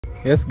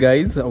Yes,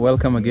 guys,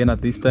 welcome again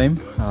at this time.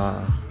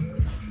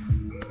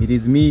 It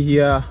is me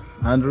here,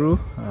 Andrew.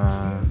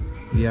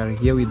 We are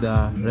here with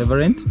the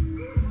Reverend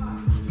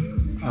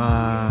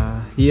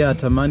here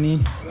at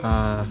Amani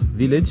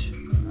village.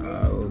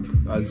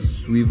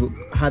 As we've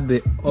had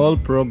the all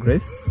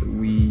progress,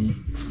 we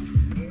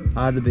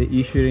had the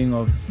issuing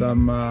of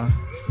some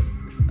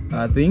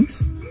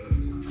things,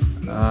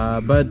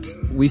 but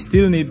we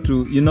still need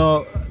to,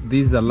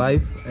 this is a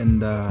life,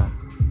 and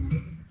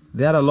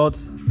there are a lot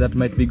that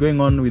might be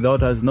going on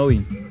without us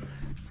knowing.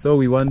 So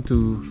we want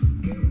to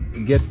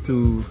get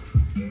to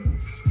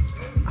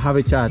have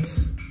a chat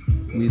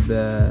with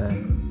the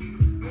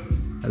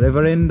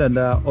Reverend, and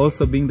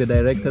also being the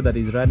director that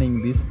is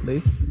running this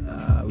place.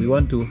 We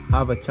want to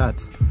have a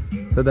chat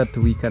so that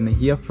we can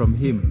hear from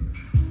him.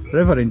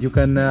 Reverend, you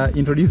can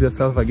introduce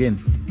yourself again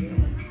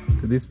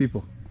to these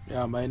people.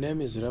 Yeah, my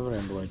name is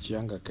Reverend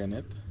Bichanga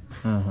Kenneth.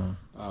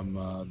 I'm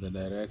the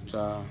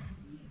director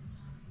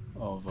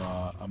of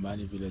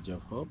Amani Village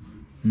of Hope,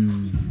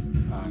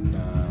 and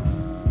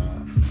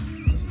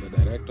as the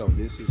director of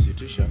this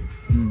institution,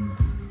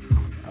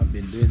 I've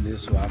been doing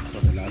this work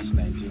for the last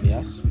 19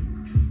 years.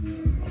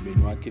 I've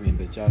been working in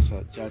the church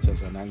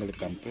as an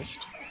Anglican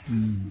priest,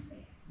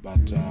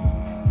 but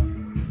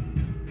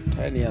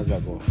 10 years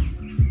ago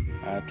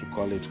I had to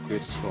call it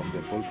quits from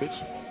the pulpit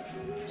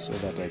so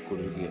that I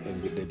could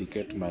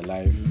dedicate my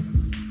life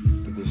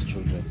to these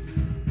children.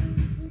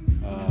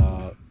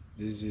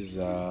 This is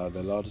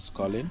the Lord's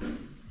calling,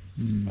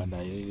 and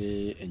I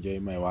really enjoy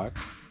my work,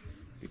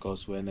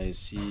 because when I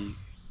see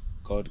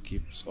God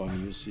keeps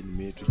on using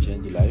me to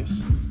change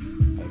lives,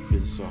 I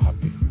feel so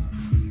happy.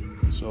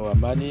 So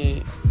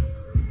Amani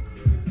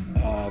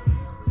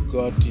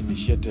got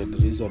initiated,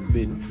 reason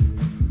being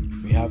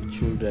we have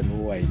children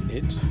who are in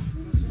need,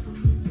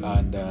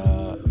 and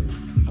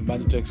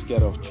Amani takes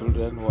care of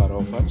children who are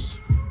orphans.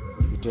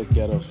 We take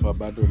care of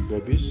abandoned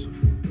babies.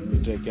 We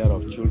take care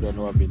of children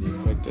who have been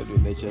infected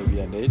with HIV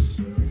and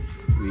AIDS.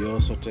 We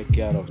also take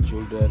care of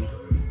children,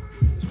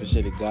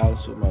 especially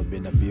girls who have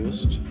been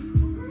abused.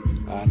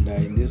 And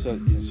in this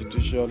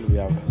institution, we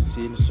have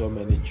seen so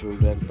many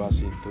children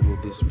passing through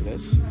this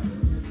place.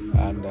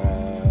 And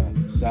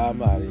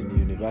some are in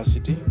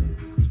university,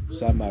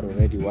 some are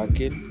already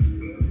working,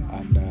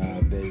 and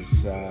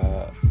there's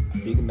a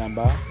big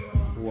number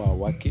who are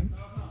working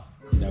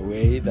in a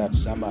way that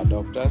some are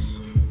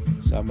doctors,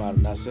 some are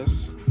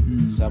nurses,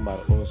 some are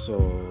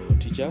also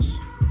teachers,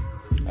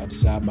 and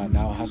some are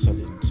now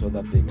hustling so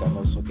that they can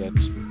also get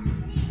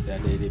their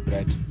daily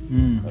bread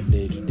on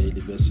day-to-day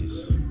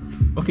basis.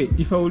 Okay,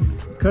 if I would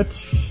cut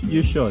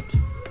you short,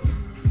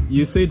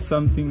 you said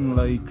something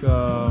like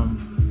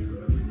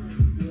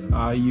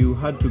you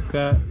had to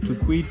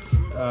quit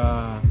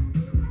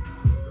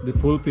the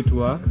pulpit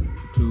work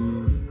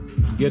to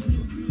get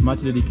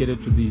much dedicated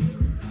to this.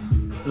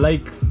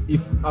 Like,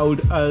 if I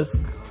would ask,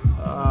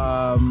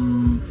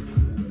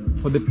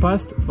 for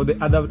the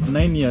other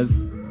 9 years,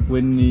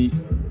 when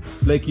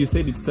like you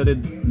said, it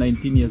started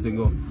 19 years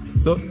ago.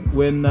 So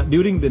when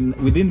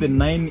within the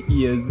 9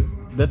 years,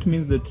 that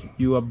means that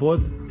you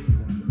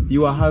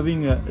are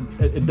having a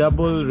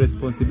double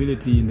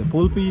responsibility in the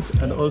pulpit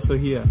and also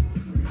here,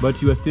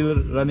 but you are still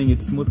running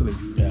it smoothly.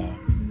 Yeah,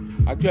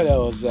 actually I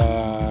was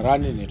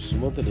running it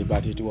smoothly,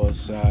 but it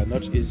was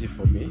not easy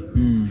for me,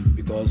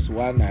 because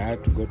one, I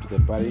had to go to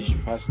the parish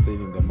first thing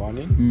in the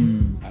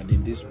morning, and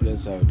in this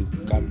place I would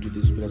come to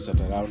this place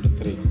at around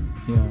 3,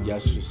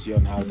 just to see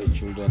on how the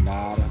children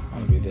are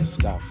and with the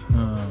staff.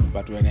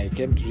 But when I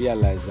came to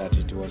realize that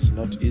it was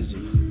not easy,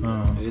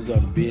 the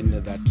reason being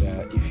that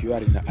if you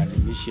are an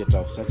initiator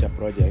of such a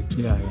project,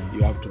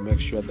 you have to make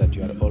sure that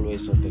you are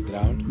always on the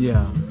ground,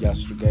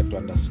 just to get to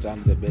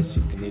understand the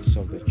basic needs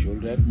of the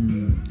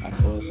children, and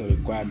also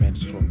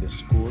requirements from the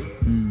school,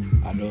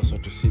 and also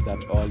to see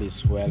that all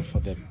is well for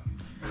them.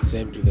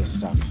 Same to the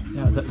staff.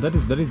 Yeah, that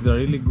is a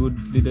really good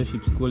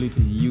leadership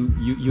quality. You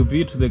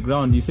be to the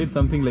ground. You said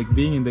something like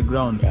being in the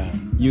ground.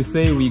 You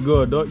say we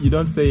go. You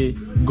don't say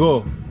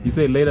go. You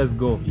say let us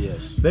go.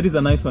 Yes. That is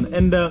a nice one.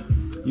 And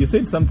you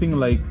said something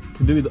like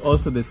to do with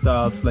also the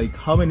staffs. Like,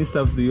 how many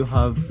staffs do you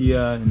have here?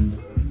 And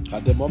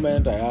at the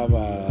moment, I have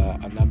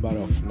a number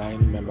of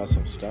 9 members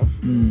of staff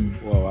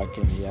who are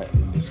working here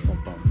in this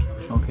compound.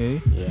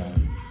 Okay. Yeah.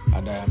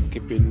 And I am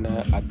keeping,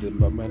 at the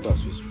moment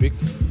as we speak,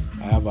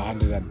 I have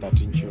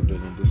 113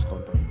 children in this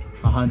compound.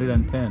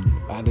 110?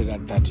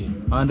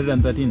 113.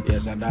 113?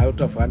 Yes, and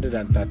out of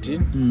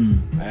 113,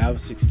 I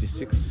have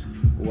 66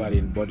 who are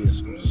in boarding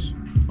schools.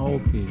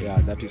 Okay. Yeah,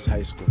 that is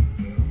high school.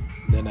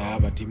 Then I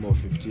have a team of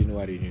 15 who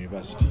are in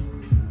university.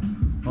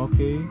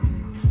 Okay.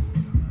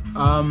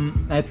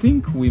 I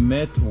think we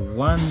met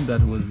one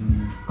that was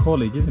in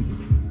college, isn't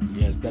it?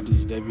 Yes, that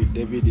is David.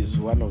 David is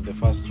one of the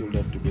first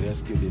children to be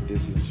rescued in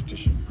this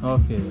institution.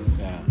 Okay.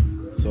 Yeah.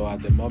 So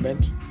at the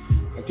moment,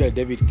 actually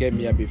David came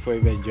here before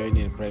even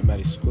joining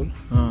primary school.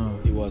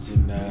 He was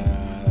in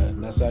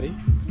nursery.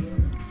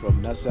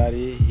 From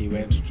nursery, he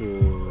went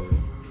to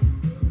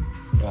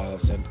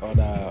St.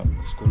 Oda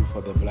School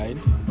for the Blind,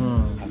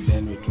 and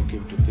then we took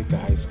him to Thika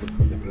High School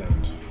for the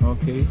Blind.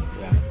 Okay.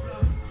 Yeah.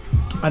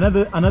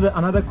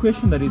 Another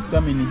question that is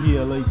coming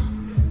here, like,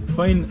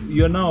 fine,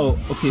 you're now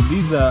okay.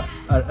 These are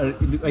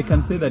I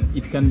can say that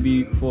it can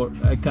be for.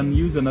 I can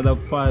use another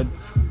part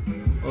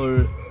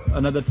or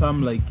another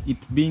term like it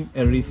being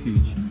a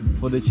refuge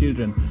for the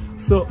children.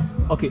 So,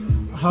 okay,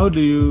 how do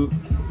you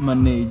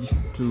manage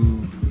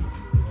to,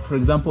 for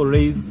example,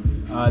 raise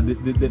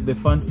the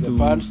funds the to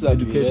funds that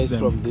we educate raise them?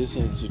 from this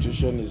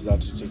institution is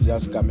that it is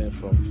just coming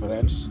from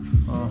friends.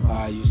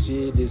 You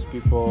see, these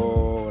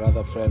people,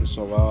 rather friends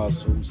of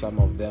ours, whom some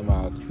of them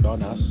are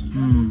donors.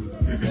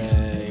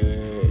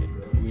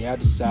 We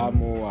had some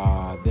who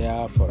are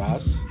there for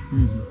us,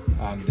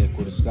 and they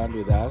could stand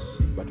with us,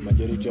 but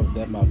majority of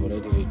them have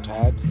already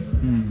retired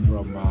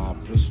from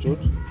priesthood,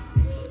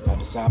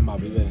 and some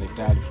have even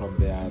retired from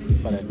their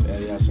different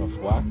areas of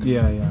work.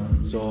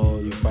 So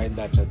you find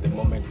that at the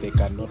moment they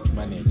cannot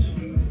manage,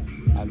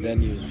 and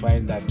then you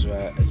find that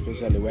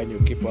especially when you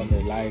keep on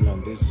relying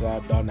on these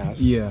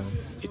donors,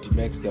 it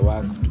makes the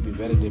work to be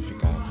very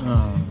difficult.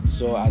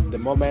 So at the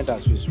moment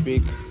as we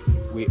speak,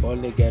 we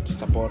only get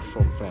support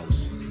from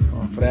friends.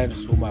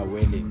 Friends whom are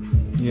willing.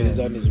 The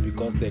reason is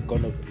because the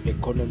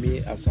economy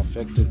has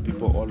affected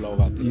people all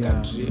over the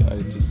country.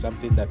 It is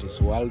something that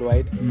is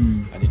worldwide,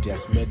 and it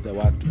has made the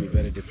work to be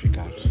very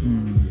difficult.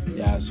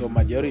 So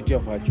majority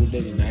of our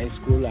children in high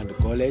school and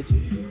college,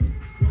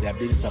 they are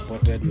being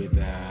supported with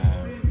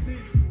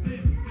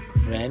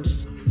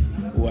friends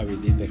who are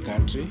within the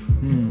country.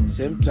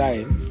 Same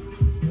time,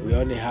 we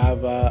only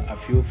have a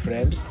few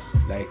friends,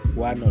 like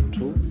one or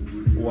two,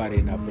 who are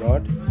in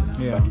abroad,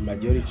 but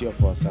majority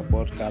of our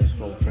support comes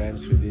from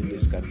friends within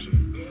this country.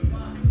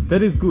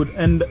 That is good.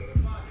 And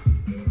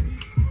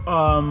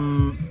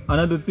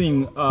another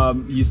thing,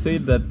 you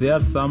said that there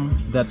are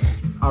some that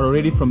are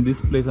already from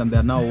this place and they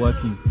are now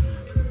working.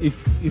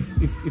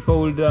 If I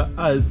would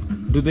ask,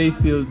 do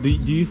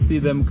you see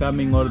them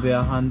coming, or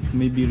their hands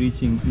maybe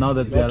reaching now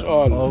that they are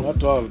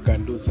not all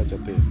can do such a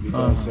thing,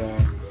 because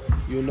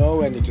you know,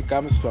 when it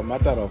comes to a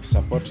matter of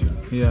supporting,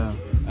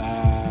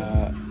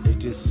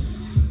 it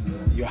is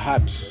your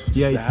heart.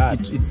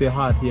 It's a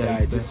heart.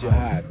 It is your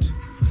heart.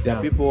 There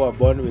are people who are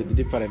born with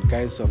different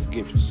kinds of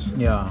gifts.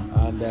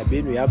 And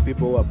we have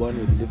people who are born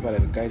with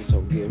different kinds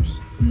of gifts.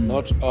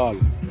 Not all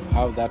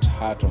have that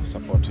heart of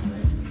supporting.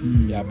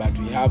 But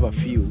we have a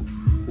few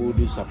who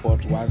do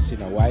support once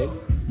in a while.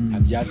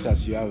 And just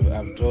as you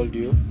have told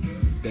you,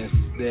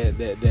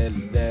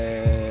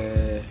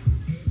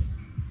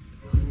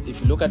 if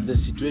you look at the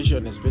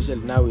situation,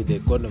 especially now with the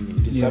economy,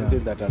 it is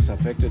something that has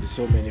affected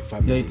so many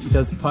families. It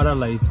has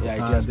paralyzed.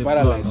 It has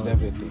paralyzed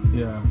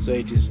everything. So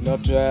it is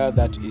not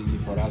that easy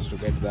for us to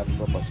get that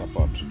proper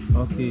support.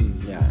 Okay.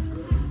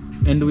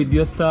 And with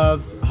your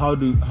staffs, how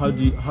do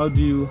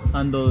you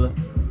handle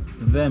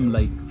them?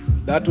 Like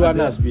that one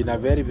has been a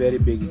very, very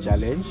big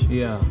challenge.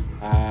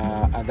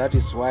 And that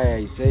is why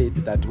I said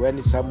that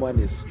when someone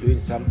is doing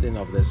something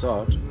of the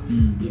sort,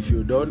 if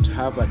you don't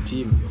have a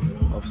team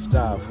of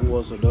staff who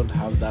also don't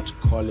have that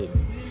calling,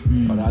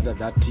 or rather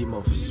that team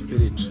of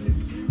spirit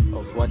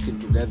of working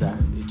together,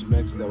 it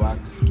makes the work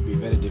to be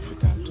very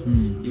difficult.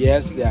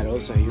 Yes, they are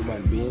also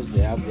human beings.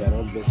 They have their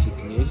own basic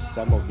needs.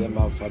 Some of them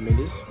have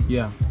families.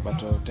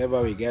 But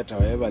whatever we get,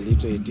 however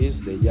little it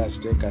is, they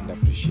just take and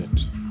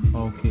appreciate.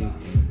 Okay,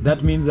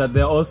 that means that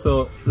they're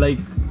also like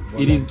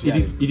it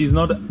is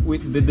not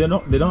they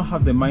don't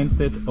have the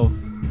mindset of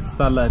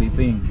salary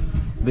thing.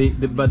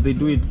 But they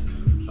do it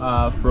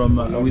from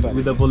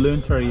with a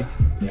voluntary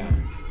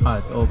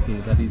heart. Okay,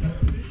 that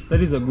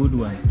is a good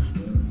one.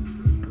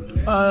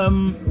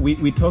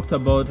 We talked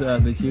about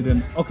the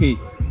children. Okay,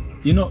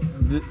 you know,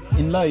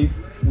 in life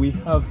we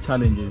have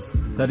challenges.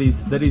 That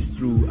is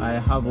true. I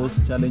have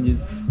also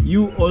challenges.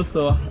 You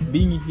also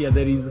being here,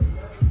 there is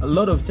a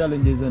lot of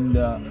challenges, and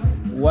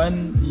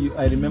one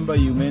I remember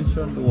you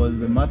mentioned was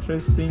the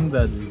mattress thing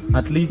that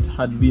at least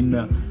had been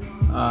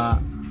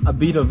a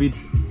bit of it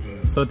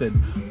sorted,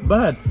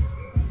 but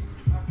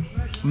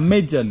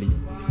majorly,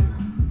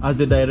 as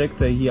the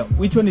director here,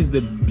 which one is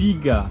the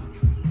bigger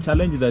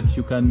challenge that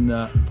you can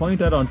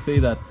point out and say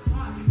that,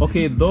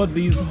 okay, though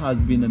these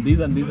and these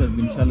has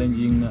been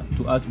challenging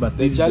to us, but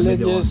the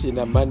challenges in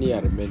Amani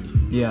are many.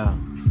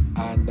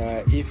 And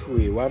if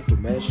we want to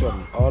mention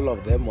all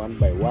of them one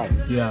by one,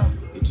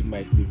 it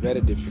might be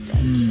very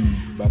difficult.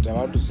 But I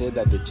want to say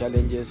that the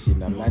challenges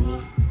in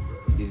Amani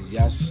is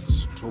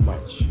just too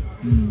much,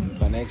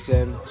 to an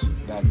extent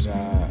that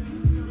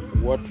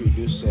what we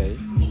do say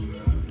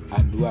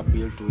and do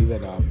appeal to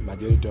even a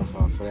majority of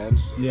our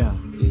friends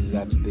is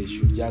that they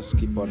should just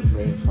keep on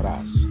praying for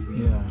us.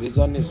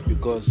 Reason is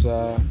because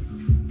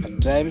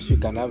at times we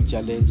can have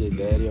challenge in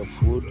the area of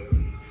food.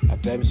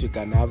 At times we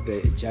can have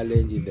the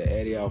challenge in the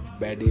area of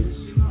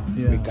beddings.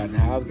 We can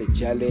have the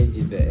challenge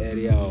in the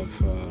area of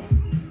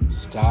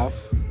staff,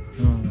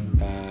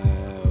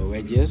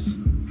 wages.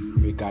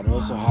 We can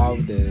also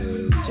have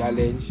the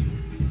challenge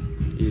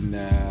in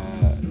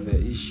the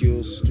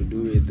issues to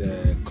do with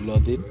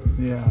clothing.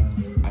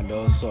 and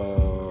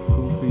also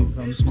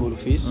school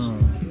fees.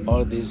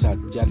 All these are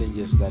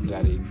challenges that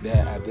are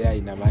there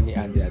in Amani,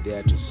 and they are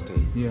there to stay.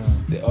 Yeah.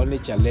 The only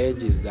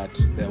challenge is that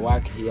the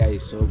work here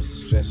is so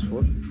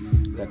stressful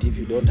that if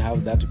you don't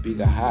have that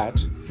bigger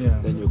heart,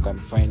 then you can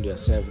find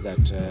yourself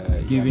that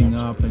giving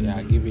up.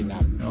 Giving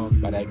up. Okay.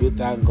 But I do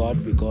thank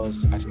God,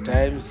 because at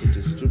times it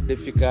is too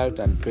difficult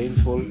and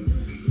painful,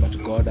 but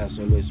God has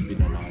always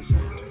been on our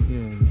side.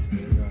 Yes,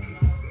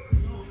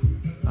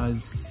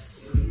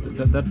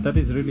 that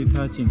is really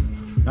touching,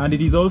 and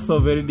it is also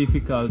very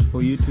difficult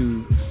for you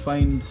to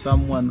find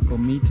someone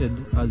committed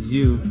as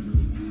you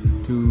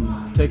to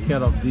take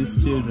care of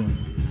these children.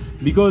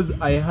 Because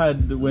I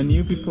heard when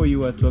you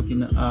were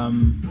talking,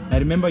 I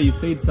remember you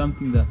said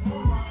something that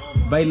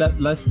by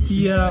last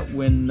year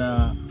when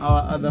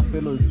our other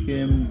fellows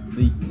came,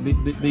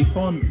 they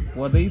found,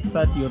 were they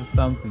 30 or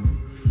something?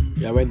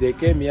 Yeah, when they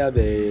came here,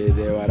 they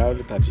were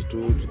around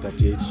 32 to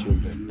 38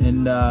 children.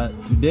 And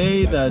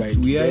today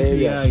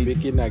we are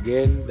speaking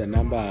again, the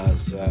number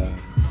has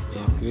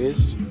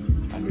increased,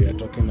 and we are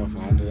talking of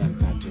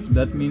 130.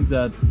 That means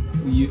that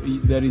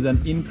there is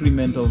an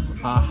increment of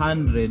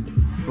 100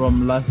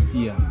 from last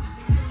year.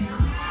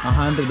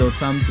 100 or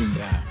something.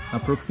 Yeah.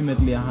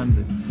 Approximately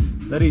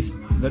 100. That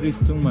is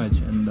too much,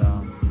 and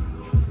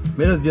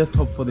let us just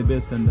hope for the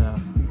best, and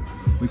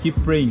we keep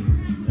praying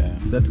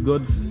that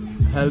God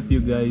help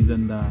you guys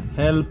and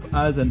help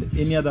us and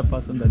any other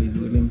person that is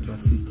willing to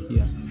assist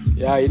here.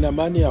 Yeah, in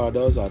Amani our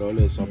doors are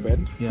always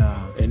open.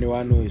 Yeah.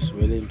 Anyone who is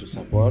willing to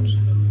support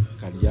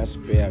can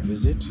just pay a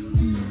visit.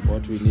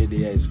 What we need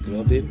here is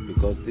clothing,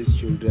 because these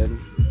children,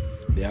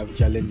 they have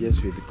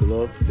challenges with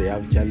clothes, they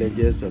have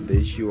challenges on the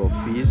issue of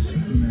fees,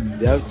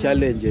 they have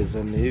challenges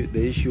on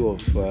the issue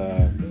of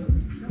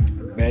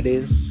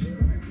beddings.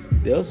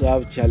 They also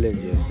have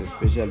challenges,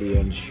 especially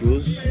on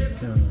shoes,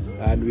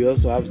 and we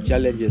also have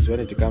challenges when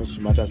it comes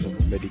to matters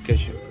of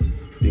medication,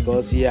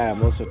 because here I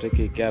am also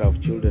taking care of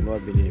children who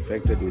have been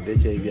infected with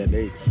HIV and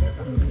AIDS,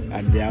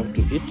 and they have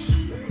to eat,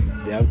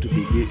 they have to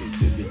be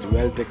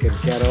well taken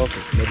care of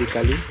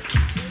medically,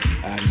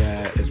 and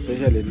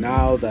especially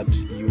now that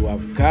you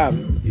have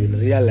come, you'll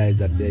realize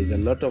that there is a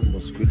lot of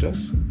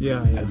mosquitoes,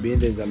 and being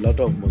there's a lot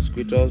of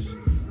mosquitoes,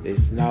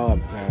 there's now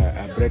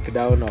a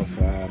breakdown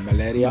of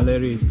malaria.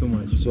 Malaria is too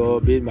much. So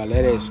being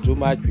malaria is too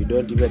much, we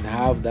don't even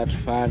have that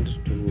fund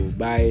to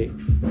buy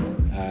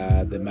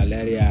the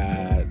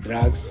malaria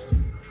drugs.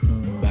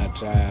 But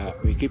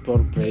we keep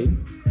on praying,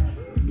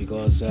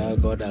 because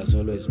God has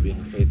always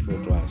been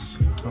faithful to us.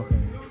 Okay.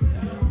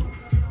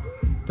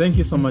 Thank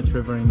you so much,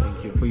 Reverend.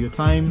 Thank you for your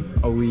time.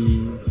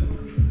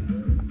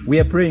 We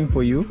are praying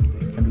for you,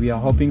 and we are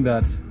hoping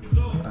that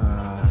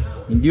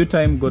in due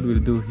time God will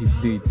do His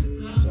deeds.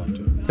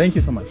 Thank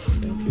you so much.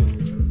 Thank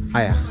you.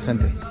 Aya,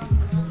 asante.